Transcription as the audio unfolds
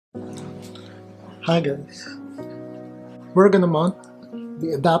Hi guys, we're gonna mount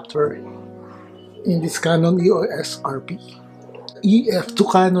the adapter in this Canon EOS RP. EF to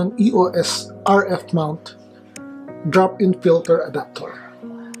Canon EOS RF mount drop-in filter adapter.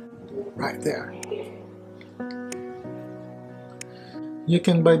 Right there. You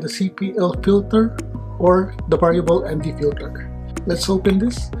can buy the CPL filter or the variable ND filter. Let's open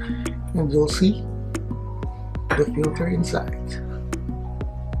this and you'll see the filter inside.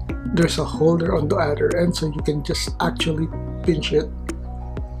 There's a holder on the other end, so you can just actually pinch it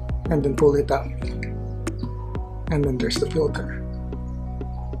and then pull it out. And then there's the filter.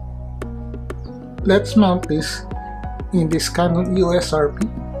 Let's mount this in this Canon EOS RP,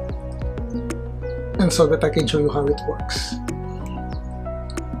 and so that I can show you how it works.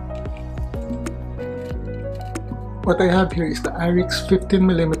 What I have here is the IRIX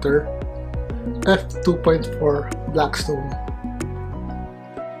 15mm f2.4 Blackstone.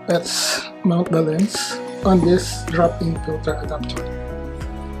 Let's mount the lens on this drop-in filter adapter.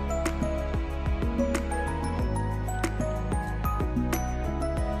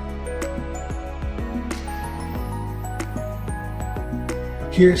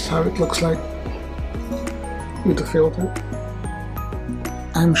 Here's how it looks like with the filter.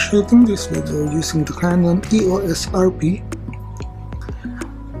 I'm shooting this video using the Canon EOS RP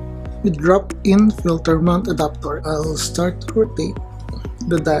with drop-in filter mount adapter. I'll start to rotate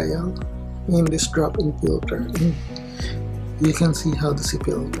the dial in this drop-in filter and you can see how the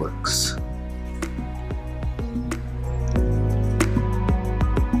CPL works.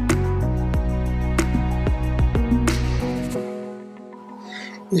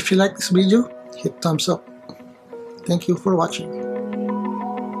 If you like this video, hit thumbs up. Thank you for watching.